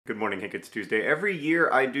Good morning, Hank. It's Tuesday. Every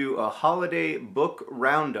year I do a holiday book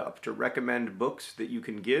roundup to recommend books that you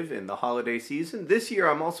can give in the holiday season. This year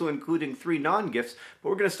I'm also including 3 non-gifts, but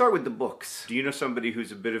we're going to start with the books. Do you know somebody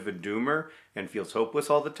who's a bit of a doomer and feels hopeless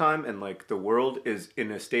all the time and like the world is in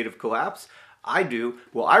a state of collapse? I do.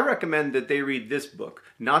 Well, I recommend that they read this book,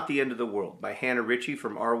 Not the End of the World, by Hannah Ritchie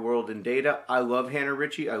from Our World in Data. I love Hannah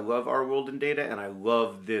Ritchie, I love Our World in Data, and I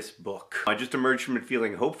love this book. I just emerged from it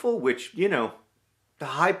feeling hopeful, which, you know, the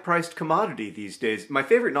high-priced commodity these days. My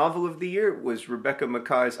favorite novel of the year was Rebecca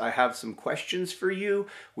Mackay's I Have Some Questions for You,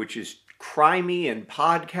 which is crimey and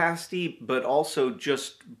podcasty, but also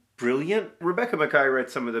just brilliant. Rebecca Mackay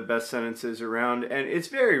writes some of the best sentences around, and it's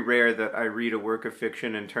very rare that I read a work of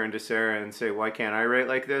fiction and turn to Sarah and say, why can't I write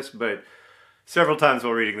like this? But several times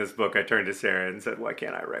while reading this book, I turned to Sarah and said, why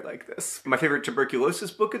can't I write like this? My favorite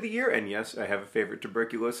tuberculosis book of the year, and yes, I have a favorite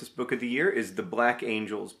tuberculosis book of the year, is The Black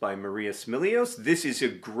Angels by Maria Smilios. This is a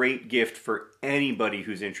great gift for anybody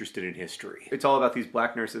who's interested in history. It's all about these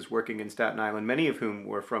black nurses working in Staten Island, many of whom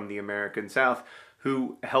were from the American South,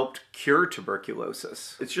 who helped cure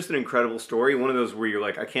tuberculosis. It's just an incredible story, one of those where you're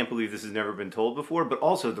like, I can't believe this has never been told before, but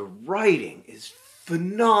also the writing is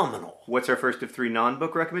phenomenal. What's our first of 3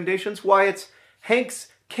 non-book recommendations? Why, it's Hank's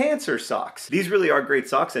Cancer Socks. These really are great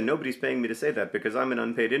socks, and nobody's paying me to say that because I'm an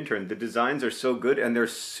unpaid intern. The designs are so good and they're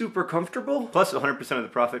super comfortable. Plus 100% of the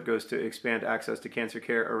profit goes to expand access to cancer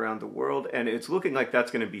care around the world, and it's looking like that's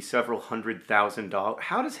going to be several $100,000.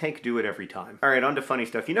 How does Hank do it every time? All right, on to funny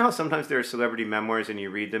stuff. You know how sometimes there are celebrity memoirs and you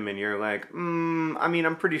read them and you're like, I mean,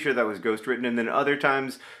 I'm pretty sure that was ghostwritten, and then other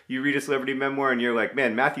times you read a celebrity memoir and you're like,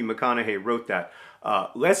 man, Matthew McConaughey wrote that.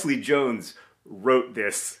 Leslie Jones wrote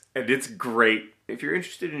this, and it's great. If you're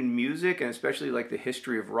interested in music, and especially like the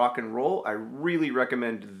history of rock and roll, I really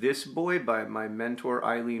recommend This Boy by my mentor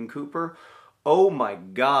Eileen Cooper. Oh my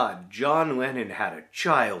God, John Lennon had a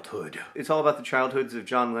childhood. It's all about the childhoods of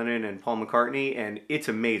John Lennon and Paul McCartney, and it's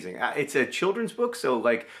amazing. It's a children's book, so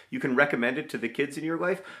like you can recommend it to the kids in your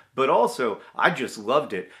life, but also I just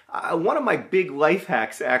loved it. One of my big life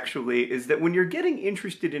hacks actually is that when you're getting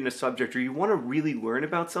interested in a subject or you want to really learn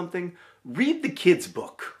about something, read the kids'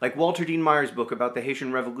 book, like Walter Dean Meyer's book about the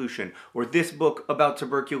Haitian Revolution, or this book about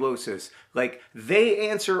tuberculosis. Like, they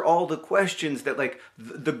answer all the questions that, like,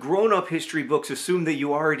 the grown-up history books assume that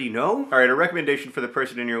you already know. All right, a recommendation for the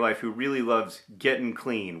person in your life who really loves getting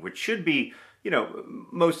clean, which should be, you know,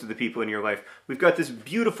 most of the people in your life. We've got this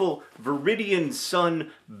beautiful Viridian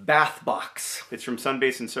Sun bath box. It's from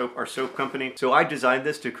Sunbasin Soap, our soap company. So I designed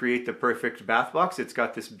this to create the perfect bath box. It's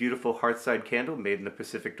got this beautiful hearthside candle made in the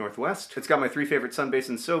Pacific Northwest. It's got my 3 favorite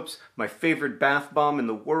Sunbasin soaps, my favorite bath bomb in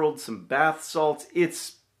the world, some bath salts.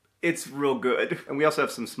 It's real good. And we also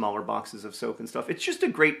have some smaller boxes of soap and stuff. It's just a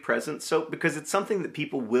great present soap because it's something that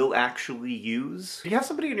people will actually use. Do you have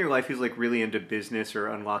somebody in your life who's like really into business or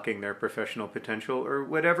unlocking their professional potential or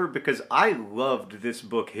whatever? Because I loved this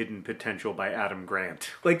book, Hidden Potential by Adam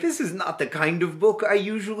Grant. Like, this is not the kind of book I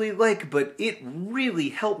usually like, but it really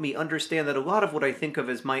helped me understand that a lot of what I think of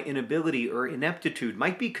as my inability or ineptitude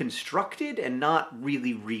might be constructed and not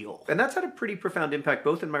really real. And that's had a pretty profound impact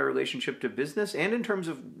both in my relationship to business and in terms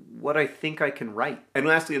of what I think I can write. And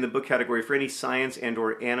lastly, in the book category, for any science and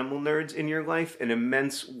or animal nerds in your life, An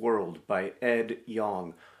Immense World by Ed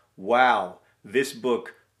Yong. Wow, this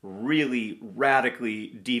book really radically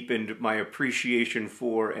deepened my appreciation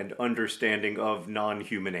for and understanding of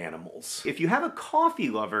non-human animals. If you have a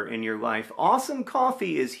coffee lover in your life, Awesome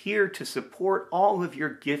Coffee is here to support all of your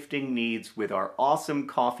gifting needs with our Awesome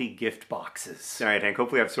Coffee gift boxes. All right, Hank,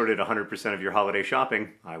 hopefully I've sorted 100% of your holiday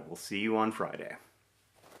shopping. I will see you on Friday.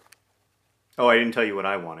 Oh, I didn't tell you what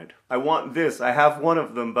I wanted. I want this. I have one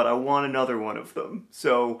of them, but I want another one of them.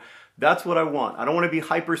 So that's what I want. I don't want to be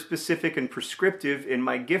hyper-specific and prescriptive in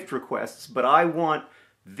my gift requests, but I want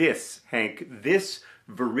this, Hank. This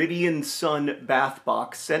Viridian Sun bath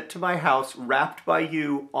box sent to my house, wrapped by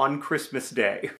you on Christmas Day.